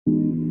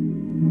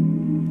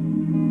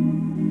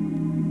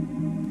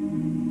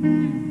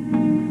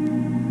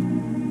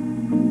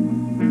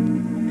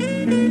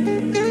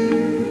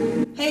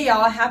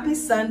y'all, happy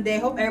Sunday.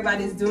 Hope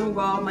everybody's doing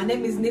well. My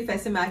name is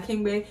Nifesima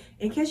Kingwe.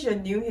 In case you're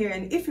new here,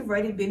 and if you've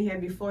already been here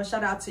before,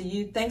 shout out to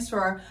you. Thanks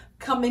for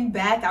coming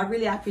back. I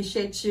really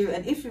appreciate you.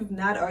 And if you've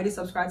not already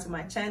subscribed to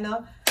my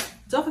channel,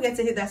 don't forget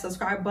to hit that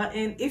subscribe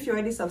button. If you're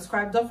already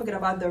subscribed, don't forget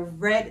about the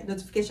red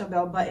notification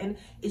bell button.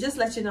 It just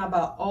lets you know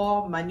about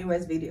all my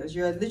newest videos.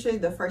 You're literally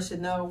the first to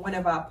know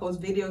whenever I post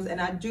videos, and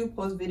I do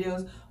post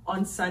videos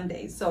on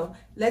Sundays. So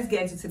let's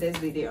get into today's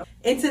video.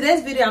 In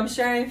today's video, I'm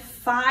sharing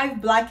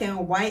 5 black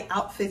and white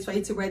outfits for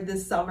you to wear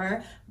this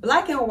summer.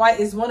 Black and white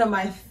is one of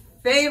my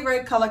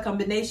favorite color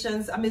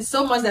combinations. I mean,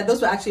 so much that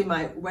those were actually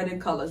my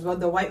wedding colors. Well,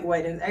 the white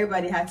weddings,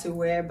 everybody had to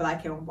wear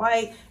black and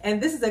white. And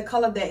this is a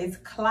color that is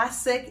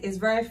classic. It's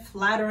very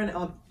flattering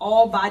on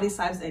all body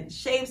types and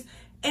shapes,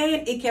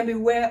 and it can be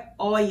worn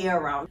all year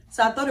round.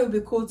 So I thought it would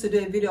be cool to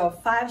do a video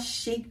of 5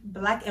 chic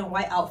black and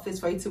white outfits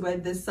for you to wear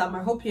this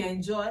summer. Hope you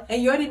enjoy.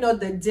 And you already know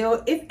the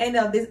deal. If any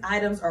of these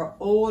items are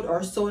old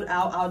or sold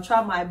out, I'll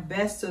try my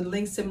best to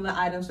link similar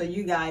items for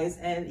you guys.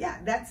 And yeah,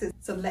 that's it.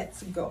 So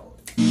let's go.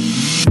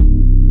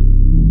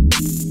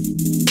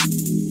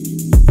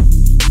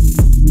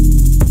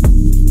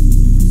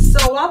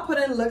 So while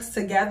putting looks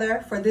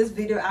together for this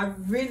video, I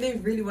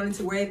really wanted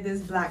to wear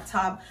this black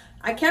top.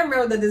 I can't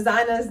remember the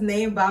designer's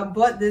name, but I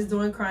bought this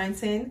during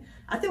quarantine.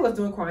 I think it was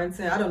during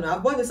quarantine. I don't know. I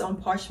bought this on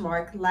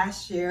Poshmark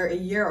last year, a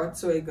year or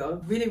two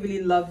ago.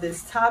 Really love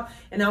this top.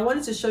 And I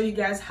wanted to show you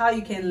guys how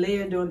you can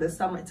layer during the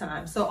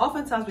summertime. So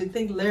oftentimes we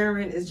think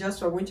layering is just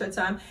for winter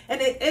time,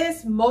 and it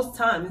is most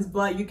times,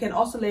 but you can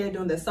also layer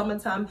during the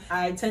summertime.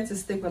 I tend to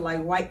stick with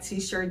like white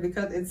t-shirt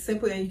because it's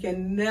simple and you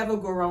can never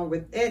go wrong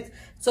with it.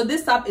 So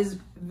this top is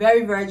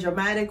very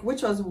dramatic,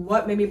 which was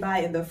what made me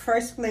buy it in the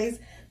first place.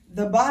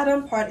 The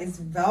bottom part is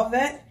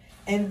velvet,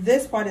 and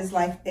this part is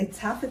like a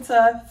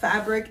taffeta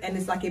fabric, and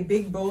it's like a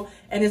big bow,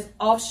 and it's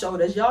off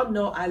shoulders. Y'all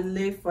know I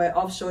live for an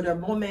off shoulder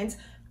moment.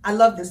 I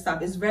love this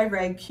top. It's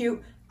very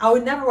cute. I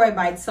would never wear it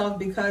by itself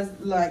because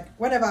like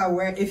whenever I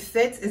wear it, it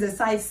fits. It's a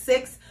size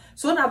 6.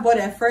 So when I bought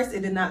it at first, it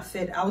did not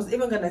fit. I was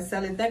even gonna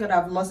sell it. Thank God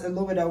I've lost a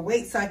little bit of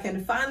weight so I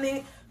can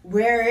finally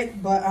wear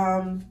it. But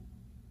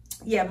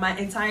yeah, my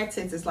entire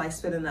tits is like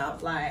spitting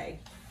out.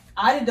 Like,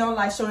 I don't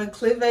like showing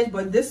cleavage,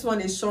 but this one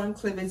is showing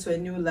cleavage to a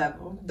new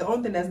level. The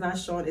only thing that's not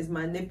showing is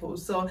my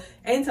nipples. So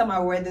anytime I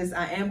wear this,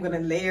 I am gonna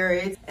layer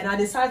it. And I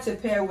decided to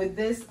pair with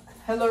this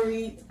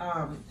Hillary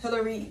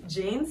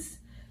jeans.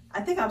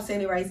 I think I'm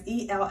saying it right. It's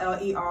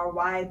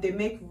E-L-L-E-R-Y. They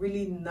make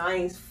really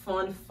nice,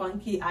 fun,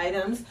 funky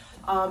items.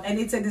 And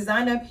it's a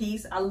designer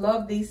piece. I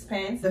love these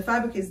pants. The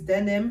fabric is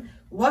denim.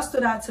 What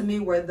stood out to me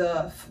were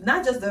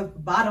not just the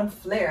bottom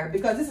flare,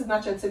 because this is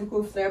not your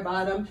typical flare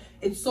bottom.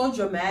 It's so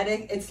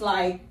dramatic. It's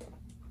like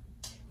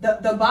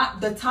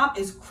the top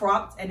is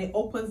cropped and it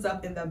opens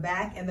up in the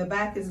back, and the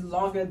back is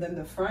longer than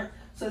the front.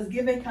 So it's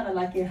giving kind of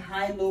like a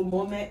high-low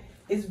moment.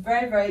 It's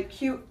very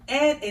cute,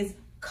 and it's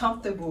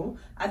comfortable.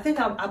 I think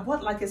I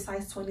bought like a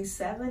size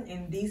 27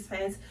 in these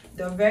pants.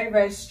 They're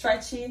very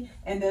stretchy,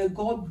 and they're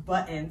gold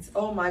buttons.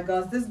 Oh my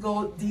gosh, this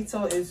gold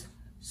detail is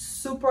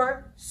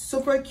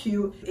super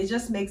cute. It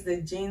just makes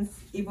the jeans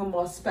even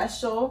more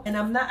special. And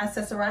I'm not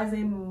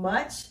accessorizing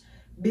much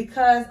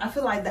because I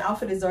feel like the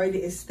outfit is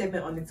already a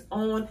statement on its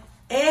own.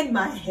 And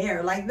my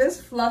hair, like this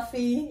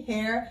fluffy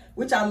hair,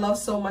 which I love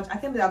so much. I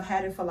can't believe I've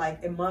had it for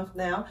like a month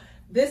now.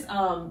 This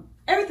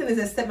everything is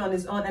a statement on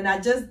its own, and I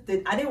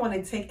didn't want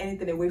to take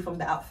anything away from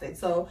the outfit.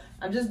 So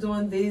I'm just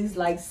doing these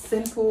like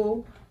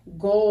simple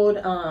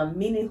gold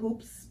mini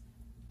hoops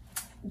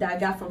that I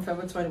got from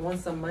Forever 21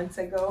 some months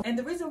ago. And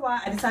the reason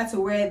why I decided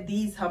to wear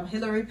these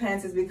Hillary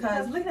pants is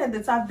because looking at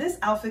the top, this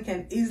outfit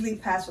can easily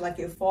pass for like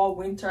a fall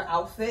winter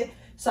outfit.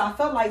 So I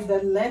felt like the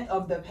length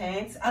of the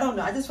pants, I don't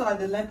know, I just felt like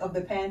the length of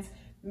the pants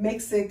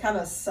makes it kind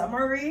of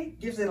summery,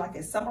 gives it like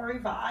a summery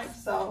vibe.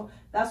 So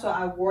that's why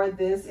I wore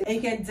this. And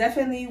you can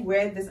definitely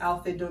wear this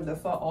outfit during the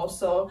fall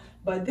also,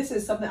 but this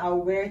is something I'll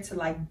wear to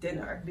like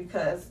dinner,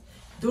 because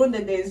during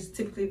the day it's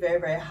typically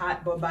very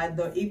hot, but by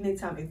the evening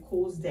time it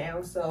cools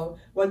down. So,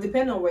 well,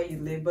 depending on where you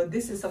live, but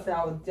this is something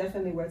I would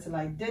definitely wear to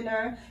like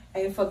dinner.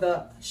 And for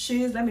the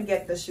shoes, let me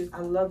get the shoes.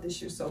 I love the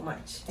shoes so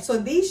much. So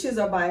these shoes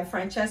are by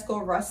Francesco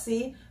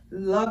Rossi.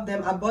 Love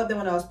them. I bought them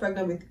when I was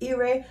pregnant with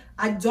Ire.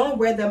 I don't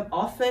wear them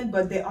often,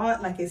 but they are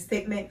like a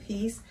statement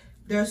piece.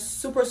 They're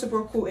super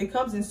cool. It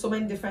comes in so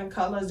many different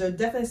colors. They're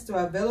definitely still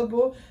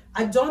available.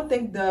 I don't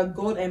think the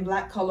gold and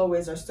black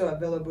colorways are still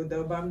available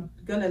though, but I'm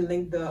gonna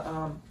link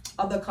the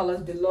other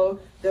colors below.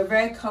 They're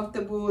very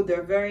comfortable.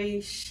 They're very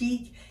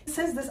chic.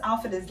 Since this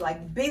outfit is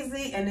like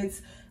busy and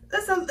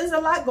there's a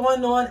lot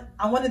going on,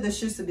 I wanted the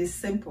shoes to be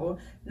simple.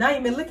 Now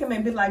you may look at me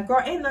and be like,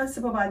 girl, ain't nothing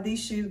simple about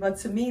these shoes, but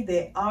to me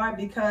they are,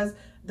 because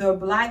the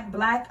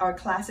black are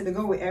classic. They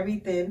go with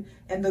everything,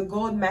 and the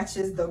gold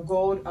matches the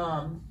gold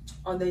on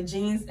the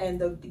jeans, and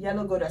the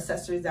yellow gold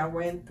accessories that I'm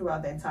wearing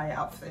throughout the entire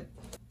outfit.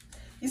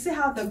 You see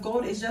how the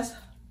gold is just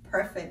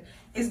perfect.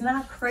 It's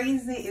not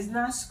crazy, it's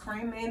not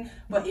screaming,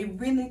 but it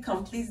really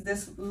completes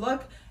this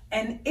look.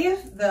 And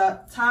if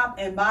the top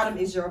and bottom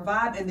is your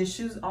vibe and the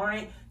shoes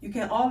aren't, you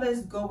can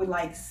always go with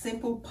like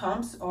simple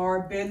pumps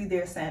or barely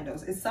there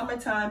sandals. It's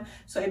summertime,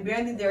 so a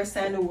barely there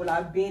sandal would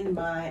have been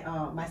my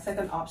my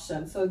second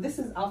option. So this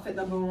is outfit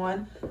number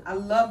one. I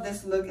love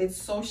this look. It's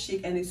so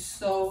chic and it's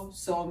so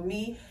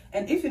me.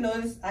 And if you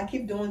notice, I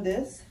keep doing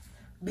this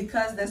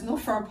because there's no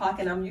front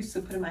pocket. I'm used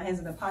to putting my hands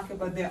in the pocket,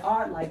 but there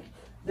are like,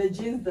 the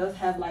jeans does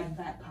have like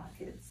back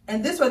pockets.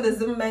 And this was the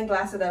Zimmerman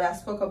glasses that I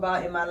spoke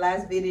about in my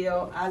last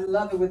video. I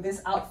love it with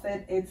this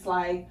outfit. It's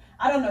like,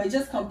 I don't know, it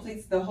just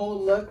completes the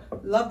whole look.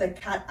 Love the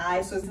cat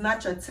eye, so it's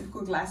not your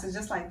typical glasses.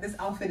 Just like this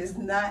outfit is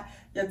not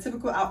your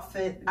typical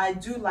outfit. I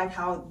do like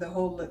how the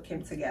whole look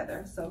came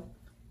together. So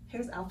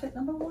here's outfit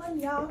number one,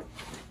 y'all.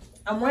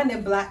 I'm wearing a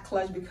black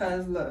clutch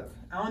because look,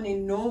 I don't need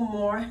no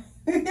more.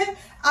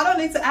 I don't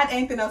need to add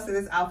anything else to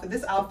this outfit.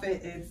 This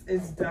outfit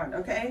is done,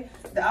 okay?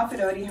 The outfit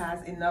already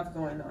has enough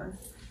going on.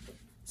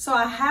 So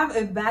I have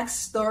a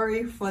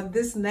backstory for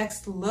this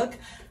next look.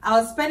 I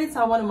was spending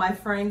time with one of my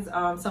friends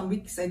some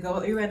weeks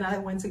ago. Ira and I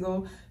went to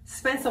go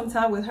spend some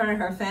time with her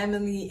and her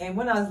family, and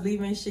when I was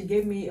leaving, she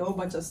gave me a whole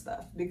bunch of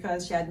stuff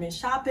because she had been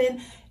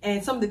shopping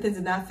and some of the things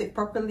did not fit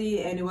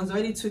properly and it was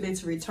already too late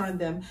to return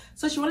them.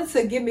 So she wanted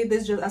to give me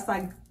this dress. I was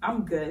like,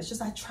 I'm good. She's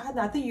like, try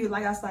that, I think you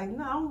like. I was like,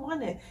 no, I don't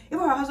want it. Even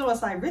her husband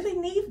was like, really,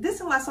 Neve? This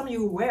is like something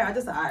you wear. I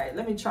just, all right,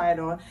 let me try it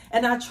on.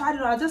 And I tried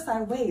it on. I just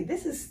like, wait,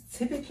 this is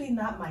typically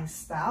not my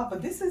style,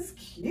 but this is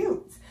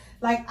cute.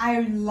 Like,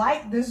 I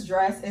like this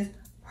dress. It's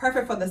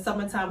perfect for the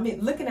summertime. I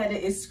mean, looking at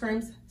it, it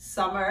screams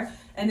summer,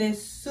 and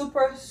it's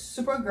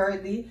super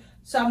girly.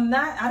 So I'm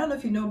not, I don't know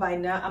if you know by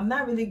now, I'm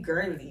not really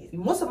girly.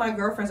 Most of my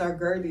girlfriends are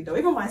girly though.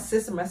 Even my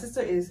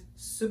sister is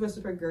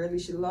super girly.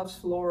 She loves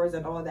florals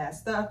and all that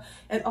stuff.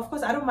 And of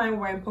course, I don't mind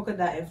wearing polka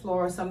dot and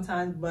florals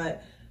sometimes,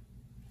 but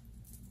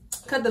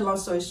cut the long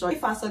story short,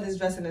 if I saw this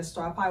dress in the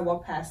store, I'd probably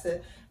walk past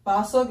it. But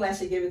I'm so glad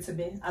she gave it to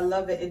me. I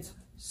love it. It's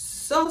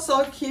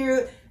so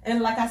cute.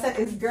 And like I said,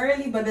 it's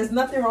girly, but there's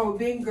nothing wrong with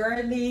being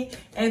girly.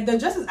 And the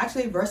dress is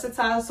actually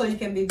versatile, so you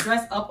can be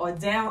dressed up or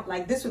down.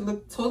 Like this would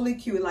look totally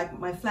cute, like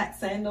my flat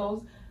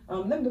sandals.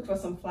 Let me look for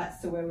some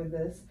flats to wear with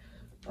this.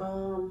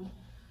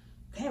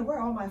 Damn, where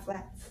are all my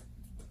flats?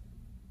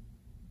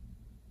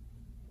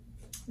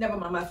 Never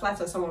mind, my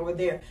flats are somewhere over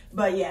there.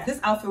 But yeah, this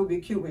outfit would be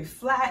cute with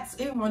flats.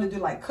 If you want to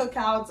do like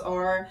cookouts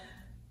or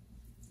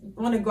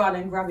want to go out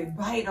and grab a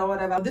bite or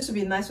whatever, this would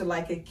be nice with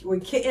like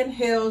with kitten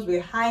heels,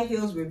 with high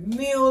heels, with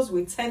mules,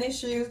 with tennis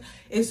shoes.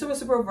 It's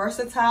super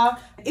versatile.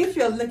 If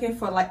you're looking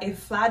for like a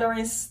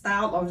flattering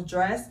style of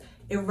dress,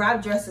 a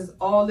wrap dress is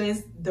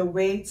always the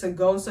way to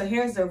go. So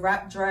here's the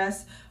wrap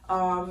dress.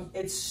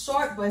 It's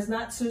short, but it's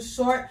not too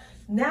short.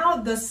 Now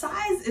the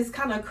size is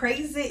kind of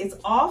crazy. It's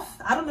off.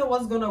 I don't know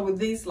what's going on with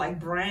these like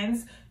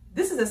brands.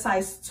 This is a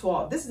size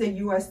 12. This is a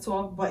US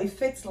 12, but it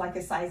fits like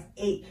a size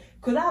 8.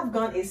 Could I have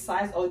gone a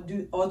size or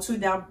two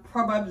down?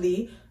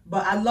 Probably.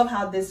 But I love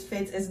how this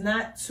fits. It's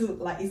not too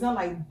like, it's not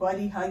like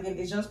body hugging.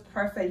 It's just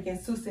perfect. You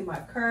can still see my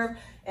curve,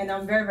 and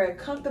I'm very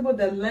comfortable.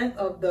 The length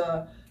of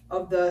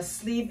the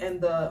sleeve and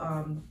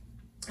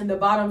the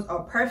bottoms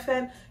are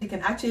perfect. You can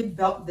actually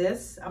belt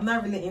this. I'm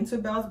not really into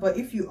belts, but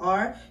if you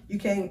are, you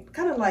can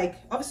kind of like,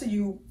 obviously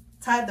you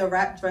tie the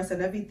wrap dress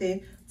and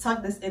everything,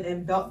 tuck this in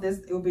and belt this.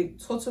 It will be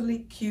totally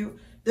cute.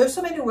 There's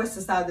so many ways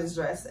to style this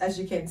dress, as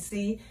you can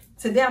see.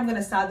 Today I'm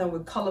gonna style them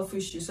with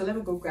colorful shoes. So let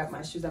me go grab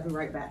my shoes. I'll be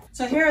right back.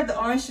 So here are the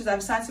orange shoes I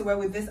decided to wear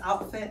with this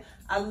outfit.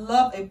 I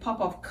love a pop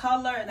of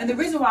color. And the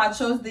reason why I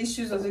chose these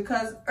shoes was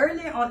because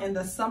earlier on in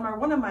the summer,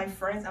 one of my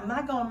friends, I'm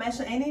not gonna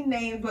mention any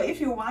names, but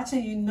if you're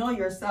watching, you know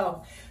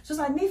yourself. She was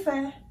like,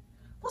 Nife,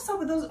 what's up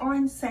with those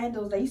orange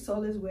sandals that you used to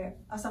always wear?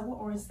 I was like, what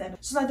orange sandals?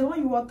 She's like, the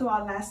one you wore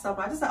throughout last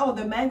summer. I just like, oh,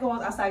 the mango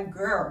ones. I was like,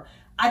 girl,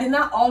 I did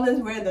not always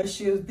wear those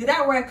shoes. Did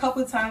I wear a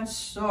couple times?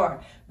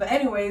 Sure. But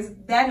anyways,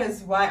 that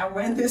is why I'm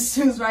wearing these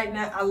shoes right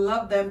now. I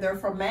love them. They're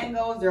from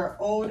Mango. They're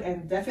old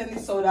and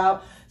definitely sold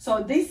out.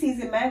 So this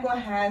season, Mango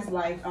has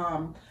like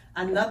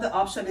another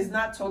option. It's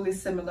not totally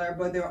similar,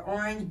 but they're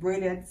orange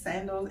braided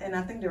sandals, and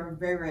I think they're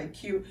very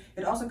cute.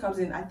 It also comes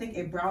in, I think,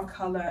 a brown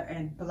color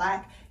and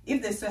black.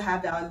 If they still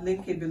have that, I'll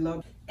link it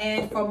below.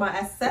 And for my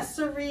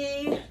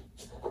accessory,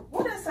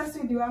 what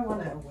accessory do I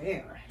want to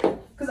wear?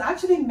 Because I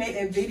actually made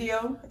a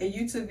video, a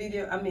YouTube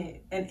video, I mean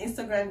an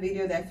Instagram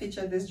video that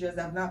featured this dress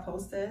I've not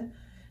posted.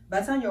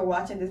 By the time you're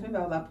watching this, maybe I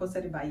will have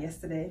posted it by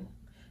yesterday.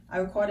 I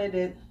recorded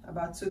it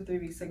about 2-3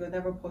 weeks ago,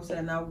 never posted,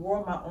 and I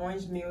wore my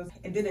orange mules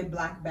and did a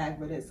black bag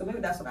with it. So maybe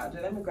that's what I'll do.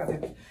 Let me grab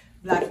a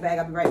black bag.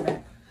 I'll be right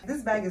back.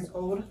 This bag is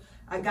old.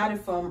 I got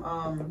it from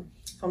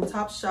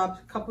Topshop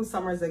a couple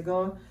summers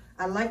ago.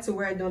 I like to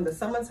wear it during the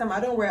summertime.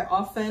 I don't wear it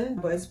often,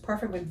 but it's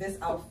perfect with this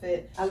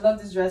outfit. I love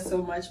this dress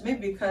so much.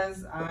 Maybe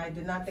because I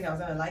did not think I was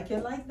gonna like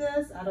it like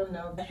this. I don't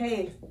know. But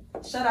hey,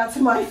 shout out to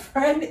my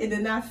friend. It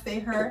did not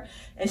fit her.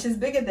 And she's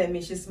bigger than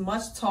me. She's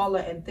much taller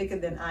and thicker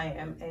than I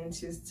am. And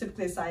she's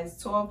typically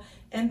size 12.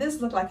 And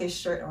this looked like a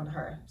shirt on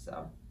her.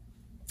 So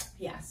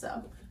yeah,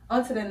 so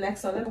on to the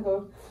next one. Let me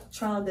go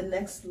try on the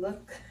next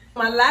look.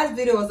 My last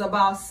video was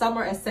about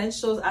summer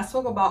essentials. I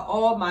spoke about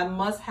all my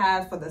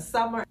must-haves for the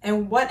summer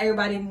and what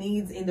everybody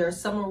needs in their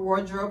summer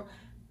wardrobe.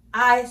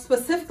 I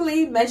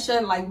specifically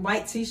mentioned like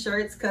white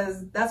t-shirts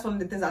because that's one of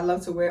the things I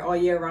love to wear all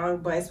year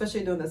round, but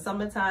especially during the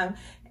summertime.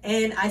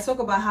 And I spoke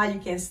about how you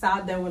can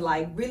style them with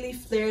like really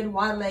flared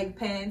wide leg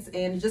pants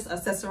and just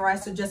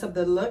accessorize to dress up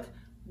the look.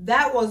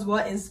 That was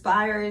what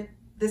inspired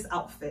this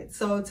outfit.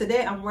 So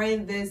today I'm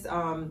wearing this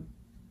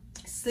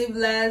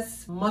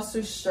sleeveless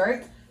mustard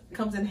shirt. It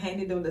comes in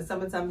handy during the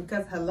summertime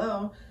because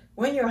hello,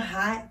 when you're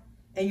hot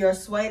and you're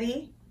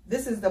sweaty,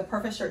 this is the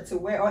perfect shirt to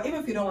wear. Or even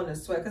if you don't want to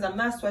sweat, because I'm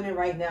not sweating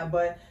right now,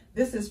 but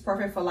this is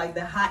perfect for like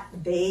the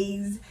hot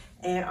days.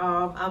 And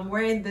I'm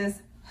wearing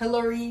this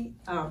Hillary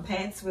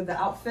pants with the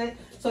outfit.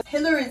 So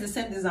Hillary is the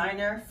same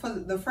designer. For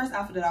the first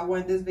outfit that I wore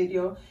in this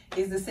video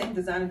is the same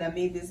designer that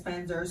made these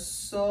pants. They're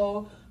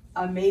so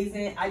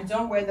amazing. I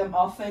don't wear them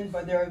often,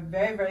 but they're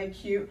very, very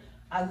cute.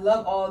 I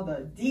love all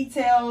the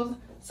details.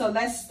 So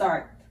let's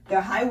start. They're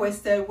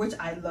high-waisted, which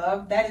I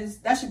love.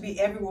 That should be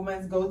every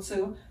woman's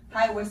go-to.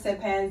 High-waisted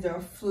pants.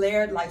 They're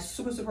flared, like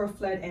super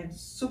flared and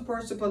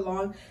super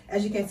long.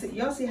 As you can see,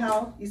 you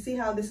see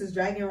how this is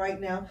dragging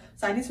right now.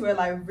 So I need to wear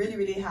like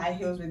really high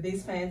heels with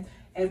these pants.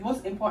 And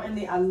most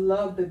importantly, I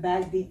love the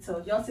back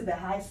detail. Y'all see the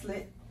high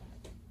slit?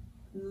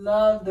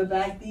 Love the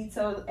back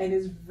detail, and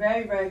it's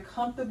very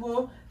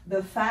comfortable.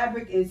 The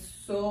fabric is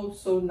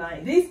so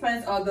nice. These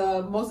pants are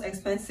the most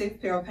expensive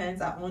pair of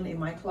pants I own in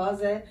my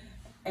closet,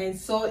 and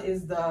so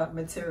is the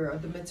material.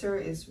 The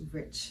material is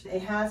rich.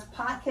 It has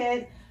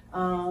pocket.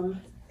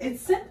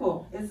 It's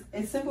simple.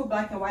 It's simple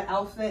black and white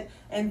outfit,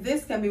 and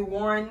this can be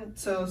worn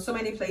to so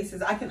many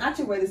places. I can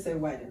actually wear this at a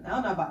wedding. I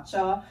don't know about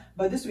y'all,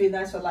 but this would be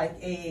nice for like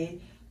a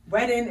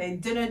wedding, a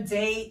dinner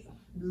date,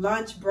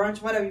 lunch,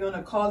 brunch, whatever you want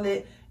to call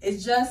it.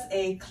 It's just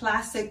a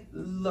classic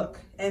look,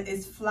 and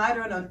it's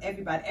flattering on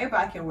everybody.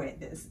 Everybody can wear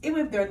this,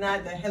 even if they're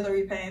not the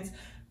Hillary pants.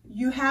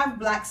 You have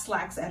black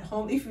slacks at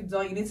home. If you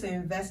don't, you need to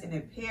invest in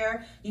a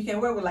pair. You can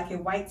wear with like a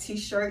white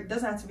t-shirt. It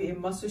doesn't have to be a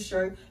mustard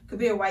shirt. It could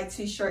be a white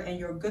t-shirt and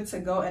you're good to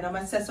go. And I'm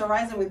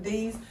accessorizing with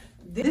these.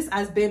 This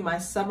has been my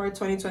summer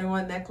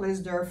 2021 necklace.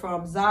 They're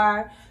from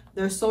Zara.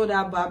 They're sold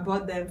out, but I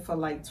bought them for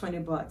like 20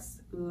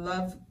 bucks.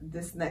 Love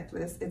this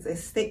necklace. It's a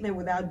statement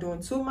without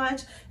doing too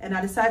much. And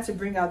I decided to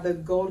bring out the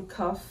gold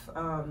cuff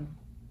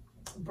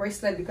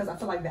bracelet because I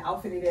feel like the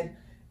outfit needed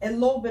a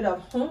little bit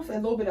of oomph, a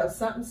little bit of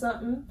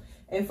something.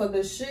 And for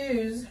the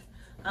shoes,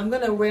 I'm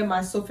gonna wear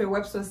my Sophia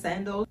Webster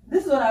sandals.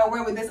 This is what I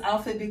wear with this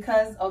outfit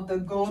because of the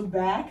gold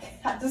back.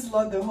 I just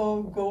love the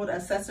whole gold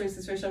accessory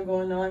situation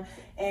going on.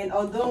 And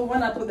although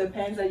when I put the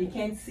pants on, you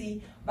can't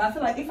see, but I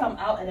feel like if I'm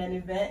out at an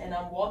event and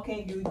I'm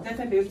walking, you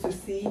definitely be able to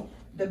see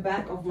the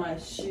back of my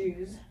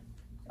shoes.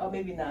 Or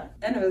maybe not.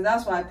 Anyways,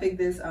 that's why I picked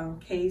this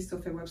K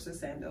Sophia Webster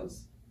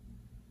sandals.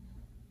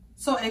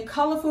 So a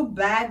colorful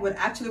bag would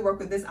actually work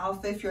with this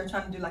outfit if you're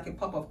trying to do like a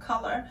pop of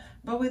color.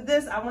 But with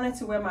this, I wanted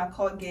to wear my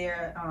Colgate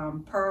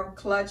pearl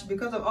clutch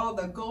because of all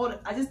the gold.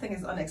 I just think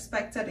it's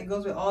unexpected. It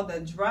goes with all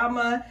the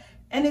drama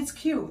and it's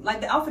cute.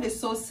 Like the outfit is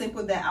so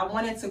simple that I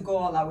wanted to go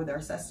all out with the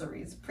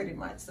accessories pretty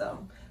much.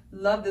 So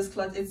love this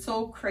clutch. It's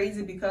so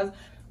crazy because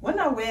when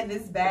I wear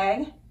this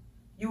bag,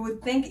 you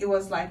would think it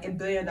was like $1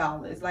 billion.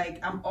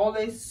 Like I'm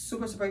always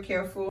super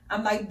careful.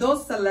 I'm like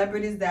those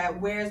celebrities that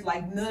wears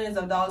like millions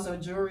of dollars of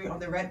jewelry on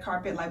the red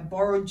carpet, like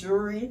borrowed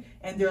jewelry,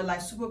 and they're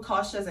like super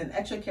cautious and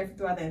extra careful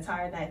throughout the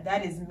entire night.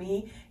 That is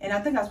me. And I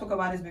think I spoke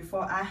about this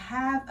before. I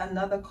have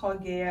another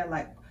Colgate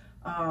like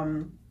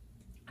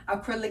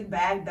acrylic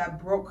bag that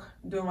broke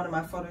during one of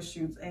my photo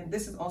shoots, and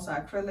this is also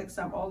acrylic,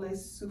 so I'm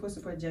always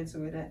super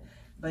gentle with it.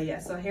 But yeah,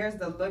 so here's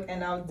the look,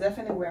 and I'll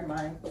definitely wear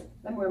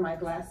my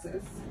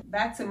glasses.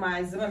 Back to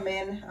my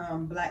Zimmerman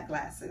black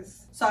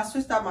glasses. So I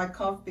switched out my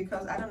cuff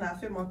because I don't know, I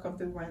feel more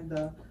comfortable wearing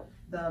the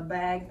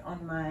bag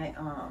on my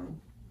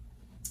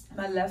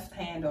my left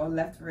hand or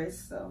left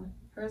wrist. So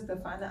here's the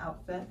final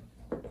outfit.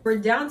 We're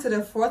down to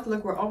the fourth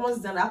look. We're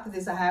almost done. After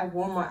this, I have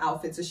one more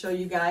outfit to show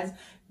you guys.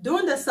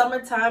 During the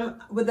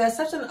summertime, with the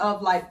exception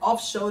of like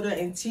off shoulder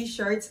and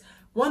t-shirts,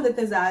 one of the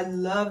things that I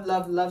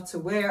love to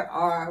wear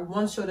are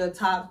one shoulder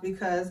tops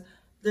because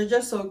they're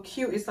just so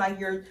cute. It's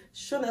like you're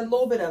showing a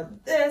little bit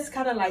of this,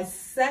 kind of like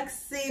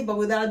sexy, but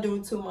without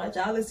doing too much.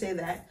 I always say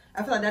that.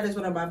 I feel like that is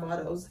one of my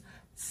mottos.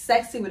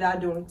 Sexy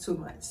without doing too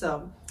much.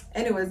 So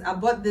anyways, I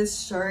bought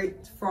this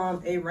shirt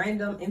from a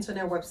random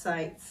internet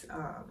website,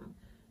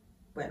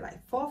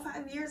 like 4 or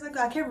 5 years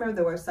ago. I can't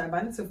remember the website,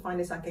 but I need to find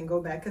it so I can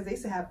go back because they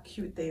used to have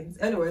cute things.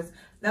 Anyways,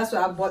 that's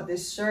why I bought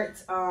this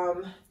shirt.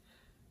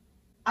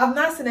 I've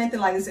not seen anything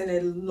like this in a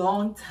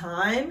long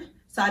time,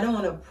 so I don't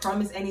want to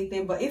promise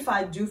anything, but if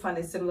I do find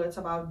a similar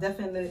top, I'll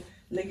definitely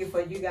link it for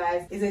you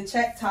guys. It's a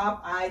check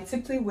top. I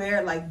typically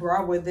wear like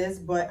bra with this,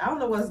 but I don't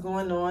know what's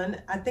going on.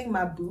 I think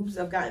my boobs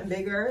have gotten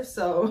bigger,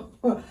 so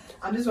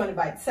I'm just wearing it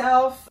by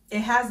itself. It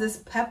has this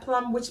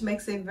peplum, which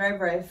makes it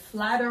very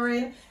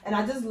flattering, and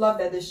I just love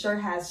that the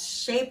shirt has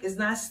shape. It's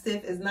not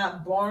stiff, it's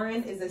not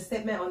boring, it's a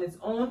statement on its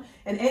own.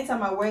 And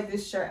anytime I wear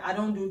this shirt, I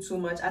don't do too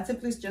much. I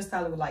typically just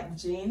style it with like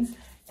jeans.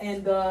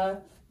 And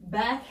the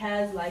back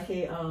has like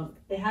a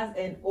it has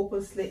an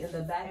open slit in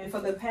the back. And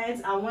for the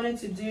pants, I wanted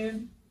to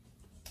do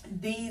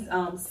these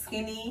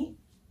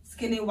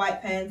skinny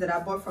white pants that I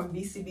bought from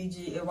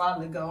BCBG a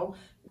while ago.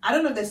 I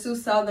don't know if they still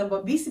sell them,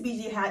 but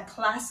BCBG had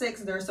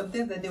classics. There are some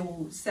things that they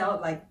will sell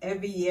like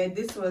every year.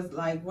 This was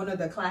like one of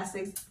the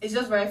classics. It's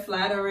just very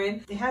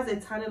flattering. It has a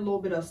tiny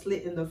little bit of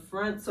slit in the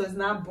front, so it's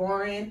not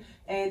boring.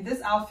 And this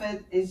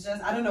outfit is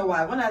just, I don't know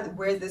why. When I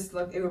wear this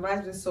look, it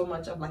reminds me so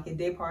much of like a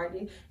day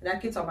party. And I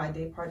keep talking about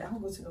day party. I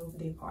don't go to no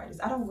day parties.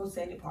 I don't go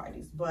to any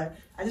parties, but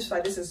I just feel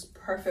like this is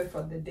perfect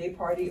for the day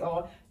party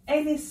or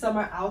any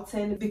summer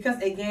outing,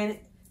 because again,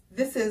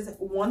 this is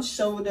one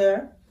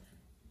shoulder.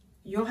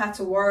 You don't have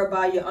to worry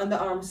about your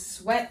underarms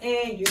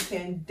sweating. You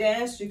can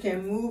dance, you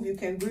can move, you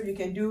can groove, you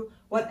can do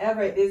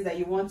whatever it is that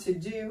you want to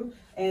do.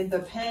 And the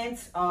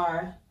pants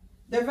are,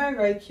 they're very,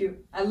 very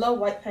cute. I love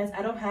white pants.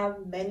 I don't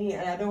have many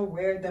and I don't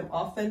wear them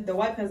often. The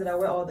white pants that I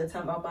wear all the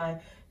time are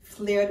my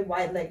flared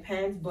white leg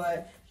pants.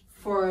 But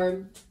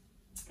for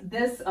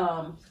this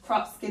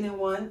crop skinny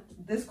one,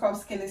 this crop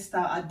skinny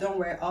style, I don't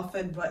wear it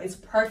often, but it's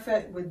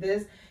perfect with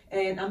this.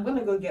 And I'm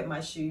gonna go get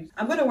my shoes.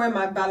 I'm gonna wear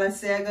my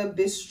Balenciaga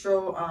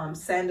Bistro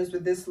sandals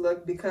with this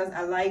look because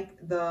I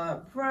like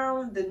the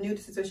brown, the nude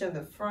situation in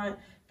the front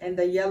and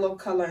the yellow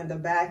color in the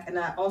back. And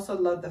I also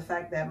love the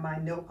fact that my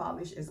nail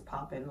polish is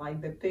popping.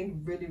 Like the pink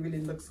really,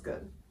 really looks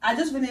good. I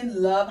just really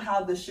love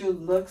how the shoe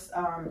looks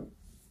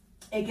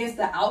against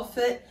the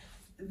outfit.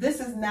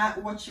 This is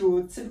not what you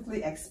would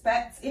typically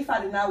expect. If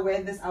I did not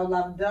wear this, I would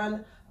have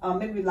done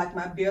maybe like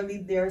my Barely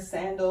There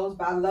sandals,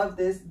 but I love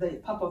this. The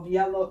pop of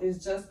yellow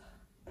is just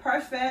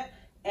perfect.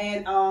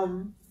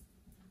 And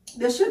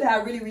the shoe that I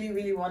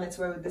really wanted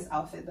to wear with this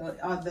outfit though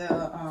are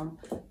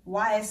the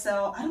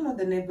YSL, I don't know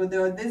the name, but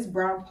they're this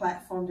brown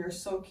platform. They're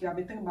so cute. I've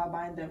been thinking about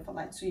buying them for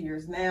like 2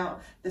 years now.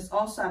 There's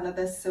also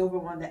another silver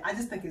one that I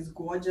just think is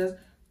gorgeous.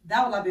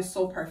 That would have been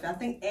so perfect. I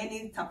think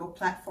any type of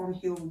platform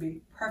heel would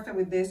be perfect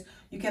with this.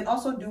 You can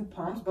also do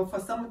pumps, but for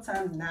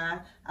summertime, nah.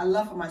 I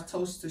love for my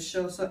toes to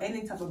show, so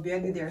any type of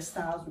Barely There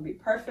styles would be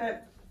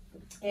perfect.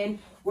 And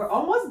we're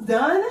almost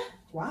done.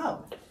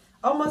 Wow,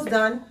 almost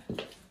done.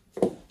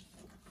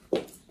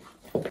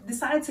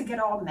 Decided to get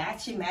all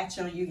matchy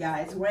on you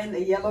guys, wearing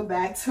the yellow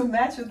bag to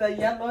match with the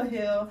yellow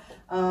heel.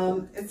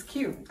 It's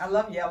cute. I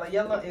love yellow.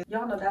 Yellow is,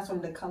 y'all know that's one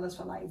of the colors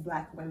for like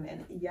black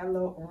women.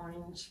 Yellow,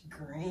 orange,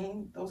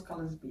 green, those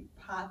colors be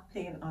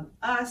popping on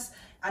us.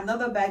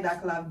 Another bag that I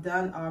could have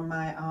done are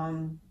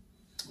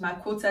my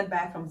quilted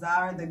bag from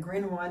Zara, the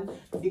green one,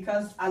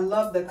 because I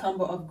love the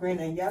combo of green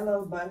and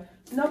yellow. But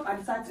nope, I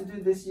decided to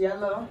do this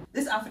yellow.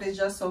 This outfit is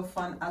just so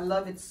fun. I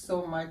love it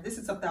so much. This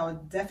is something I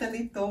would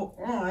definitely throw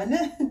on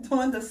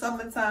during the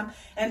summertime.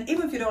 And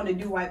even if you don't want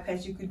to do white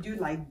pants, you could do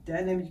like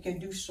denim, you can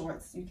do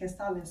shorts, you can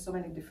style in so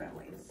many different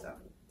ways. So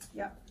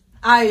yeah.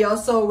 Alright y'all,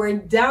 so we're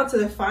down to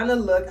the final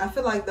look. I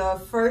feel like the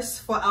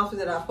first 4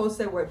 outfits that I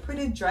posted were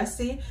pretty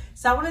dressy,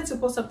 so I wanted to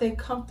post something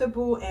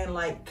comfortable and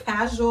like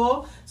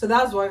casual. So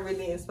that was what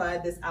really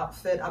inspired this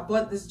outfit. I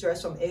bought this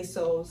dress from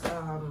ASOS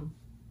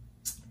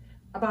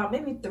about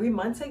maybe 3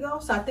 months ago,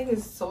 so I think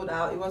it's sold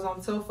out. It was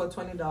on sale for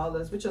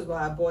 $20, which is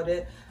why I bought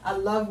it. I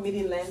love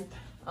midi length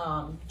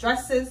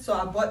dresses, so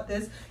I bought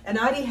this, and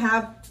I already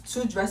have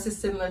 2 dresses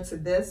similar to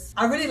this.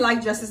 I really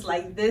like dresses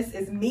like this.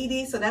 It's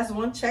midi, so that's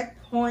one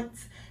checkpoint.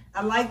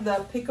 I like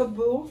the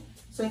peekaboo,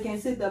 so you can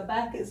see the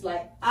back is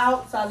like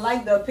out, so I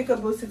like the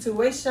peekaboo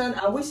situation.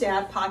 I wish it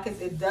had pockets.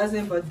 It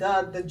doesn't, but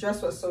the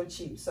dress was so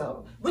cheap,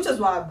 so which is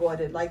why I bought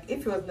it. Like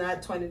if it was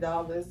not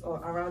 $20 or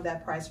around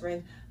that price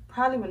range,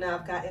 probably would not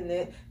have gotten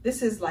it.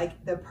 This is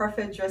like the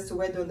perfect dress to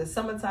wear during the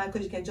summertime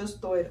because you can just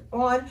throw it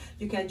on,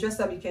 you can dress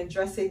up, you can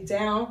dress it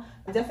down.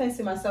 I definitely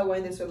see myself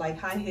wearing this with like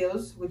high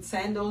heels, with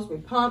sandals,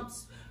 with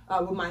pumps,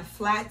 with my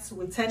flats,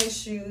 with tennis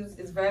shoes.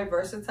 It's very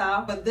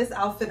versatile. But this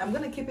outfit, I'm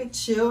gonna keep it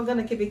chill, I'm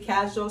gonna keep it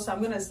casual, so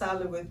I'm gonna style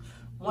it with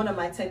one of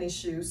my tennis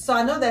shoes. So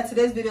I know that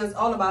today's video is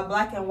all about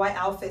black and white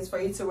outfits for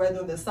you to wear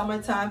during the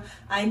summertime.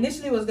 I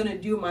initially was gonna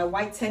do my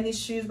white tennis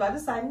shoes, but I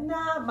decided,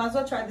 nah, might as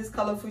well try these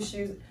colorful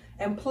shoes.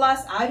 And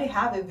plus, I already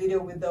have a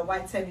video with the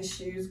white tennis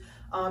shoes.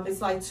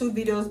 It's like 2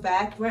 videos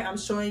back where I'm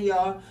showing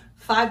y'all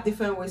 5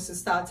 different ways to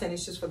style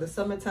tennis shoes for the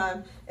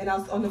summertime. And I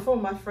was on the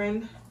phone with my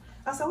friend.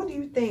 I said, what do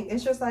you think? And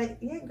she was like,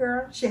 yeah,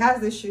 girl. She has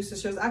these shoes, so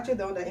she was actually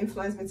the one that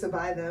influenced me to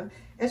buy them.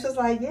 And she was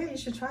like, yeah, you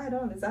should try it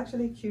on. It's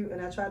actually cute.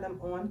 And I tried them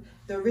on.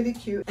 They're really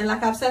cute. And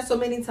like I've said so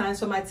many times,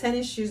 for my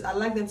tennis shoes, I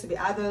like them to be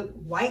either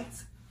white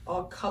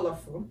or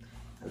colorful.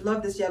 I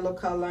love this yellow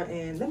color.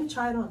 And let me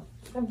try it on.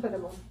 Let me put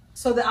them on.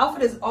 So the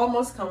outfit is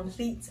almost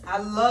complete. I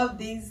love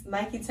these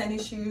Nike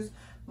tennis shoes.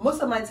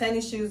 Most of my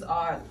tennis shoes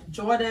are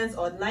Jordans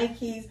or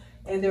Nikes,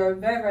 and they were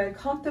very, very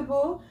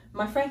comfortable.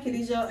 My friend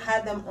Khadija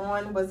had them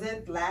on, was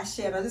it last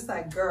year? And I was just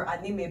like, girl,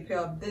 I need me a pair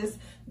of this.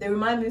 They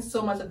remind me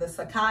so much of the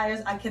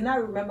Sakai's. I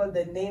cannot remember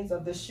the names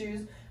of the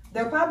shoes.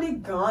 They're probably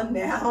gone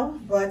now,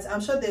 but I'm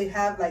sure they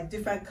have like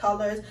different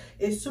colors.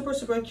 It's super,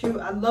 super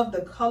cute. I love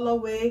the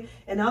colorway,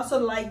 and I also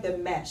like the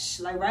mesh.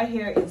 Like right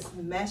here is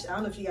mesh. I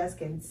don't know if you guys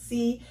can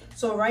see.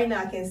 So right now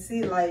I can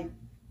see like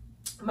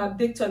my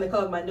big toe in the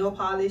color of my nail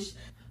polish.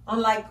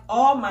 Unlike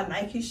all my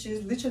Nike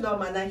shoes, literally all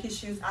my Nike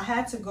shoes, I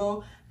had to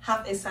go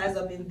half a size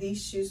up in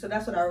these shoes, so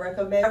that's what I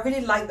recommend. I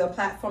really like the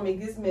platform. It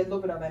gives me a little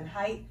bit of a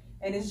height,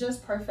 and it's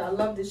just perfect. I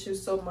love this shoe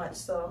so much.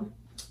 So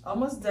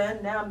almost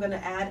done. Now I'm gonna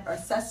add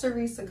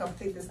accessories to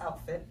complete this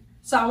outfit.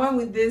 So I went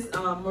with this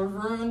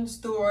maroon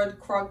Stewart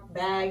croc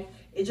bag.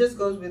 It just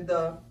goes with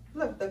the,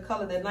 look, the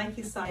color, the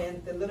Nike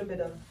sign, the little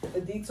bit of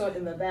the detail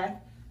in the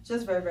back.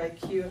 Just very, very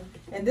cute.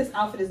 And this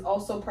outfit is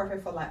also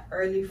perfect for like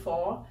early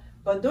fall.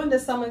 But during the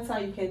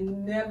summertime, you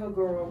can never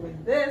go wrong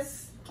with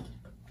this.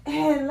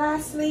 And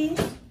lastly,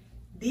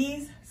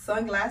 these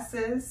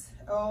sunglasses.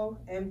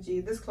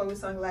 OMG, this Chloe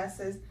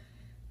sunglasses.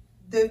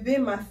 They've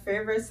been my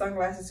favorite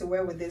sunglasses to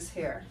wear with this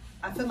hair.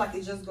 I feel like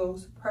it just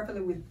goes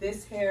perfectly with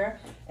this hair.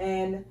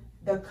 And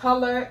the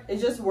color, it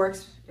just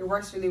works. It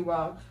works really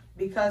well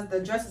because the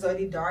dress is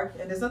already dark.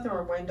 And there's nothing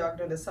wrong wearing dark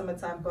during the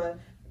summertime. But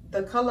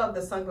the color of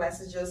the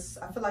sunglasses just,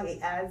 I feel like it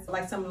adds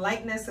like some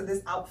lightness to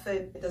this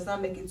outfit. It does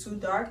not make it too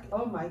dark.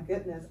 Oh my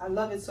goodness, I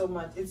love it so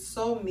much. It's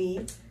so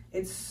me.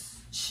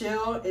 It's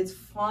chill, it's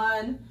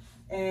fun,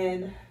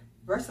 and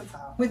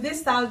versatile. With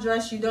this style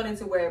dress, you don't need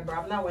to wear a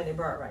bra. I'm not wearing a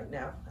bra right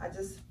now. I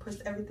just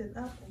pushed everything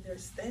up and they're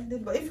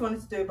standing. But if you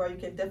wanted to do a bra, you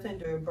can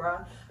definitely do a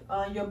bra.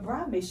 Your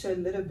bra may show a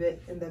little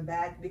bit in the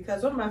back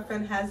because one of my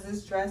friends has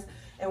this dress,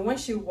 and when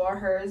she wore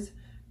hers,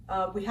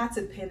 we had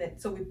to pin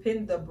it. So we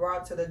pinned the bra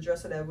to the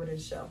dress so that it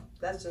wouldn't show.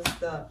 That's just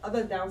the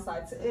other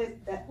downside to it.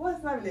 Well,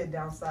 it's not really a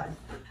downside.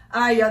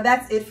 All right, y'all,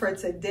 that's it for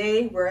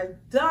today. We're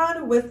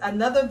done with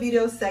another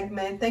video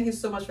segment. Thank you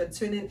so much for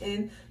tuning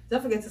in.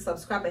 Don't forget to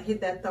subscribe and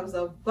hit that thumbs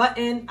up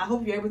button. I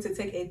hope you're able to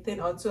take a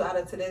thing or two out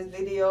of today's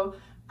video.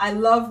 I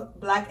love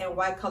black and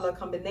white color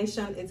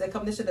combination. It's a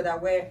combination that I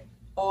wear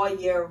all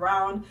year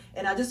round.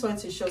 And I just wanted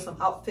to show some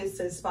outfits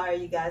to inspire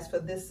you guys for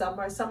this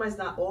summer. Summer is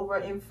not over.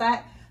 In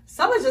fact,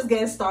 summer's just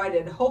getting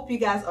started. Hope you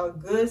guys are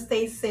good.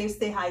 Stay safe,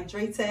 stay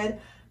hydrated.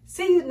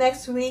 See you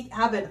next week.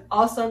 Have an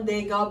awesome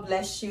day. God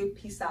bless you.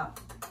 Peace out.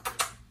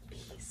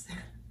 Peace.